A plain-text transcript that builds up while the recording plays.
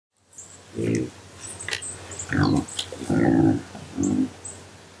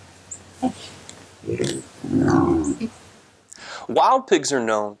Wild pigs are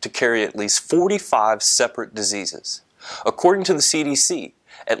known to carry at least 45 separate diseases. According to the CDC,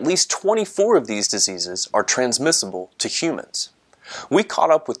 at least 24 of these diseases are transmissible to humans. We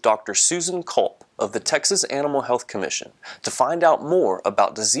caught up with Dr. Susan Culp of the Texas Animal Health Commission to find out more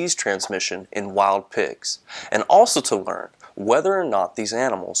about disease transmission in wild pigs, and also to learn whether or not these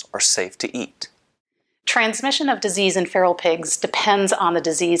animals are safe to eat. Transmission of disease in feral pigs depends on the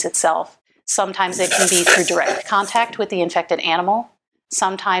disease itself. Sometimes it can be through direct contact with the infected animal.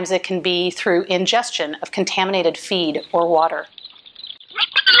 Sometimes it can be through ingestion of contaminated feed or water.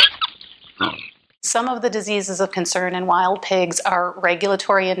 Some of the diseases of concern in wild pigs are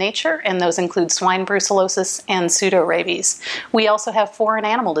regulatory in nature, and those include swine brucellosis and pseudorabies. We also have foreign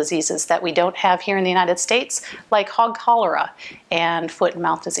animal diseases that we don't have here in the United States, like hog cholera and foot and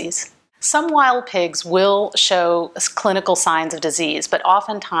mouth disease. Some wild pigs will show clinical signs of disease, but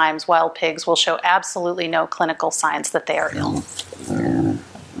oftentimes wild pigs will show absolutely no clinical signs that they are ill.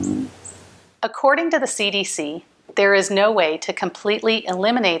 According to the CDC, there is no way to completely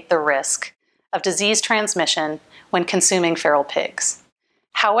eliminate the risk of disease transmission when consuming feral pigs.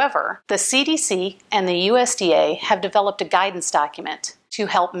 However, the CDC and the USDA have developed a guidance document to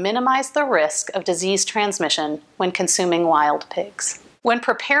help minimize the risk of disease transmission when consuming wild pigs. When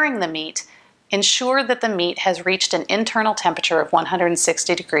preparing the meat, ensure that the meat has reached an internal temperature of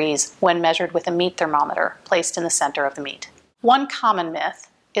 160 degrees when measured with a meat thermometer placed in the center of the meat. One common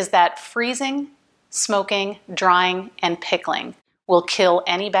myth is that freezing, smoking, drying, and pickling will kill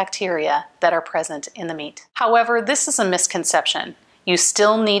any bacteria that are present in the meat. However, this is a misconception. You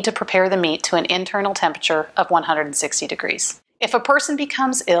still need to prepare the meat to an internal temperature of 160 degrees. If a person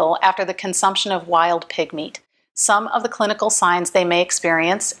becomes ill after the consumption of wild pig meat, some of the clinical signs they may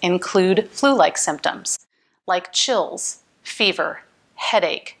experience include flu-like symptoms, like chills, fever,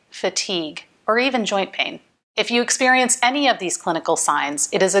 headache, fatigue, or even joint pain. If you experience any of these clinical signs,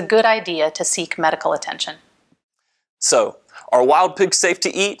 it is a good idea to seek medical attention. So, are wild pigs safe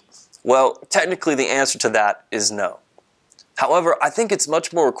to eat? Well, technically the answer to that is no. However, I think it's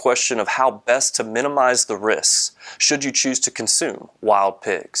much more a question of how best to minimize the risks should you choose to consume wild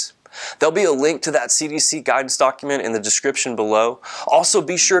pigs. There'll be a link to that CDC guidance document in the description below. Also,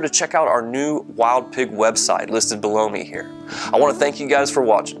 be sure to check out our new wild pig website listed below me here. I want to thank you guys for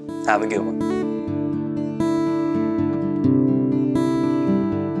watching. Have a good one.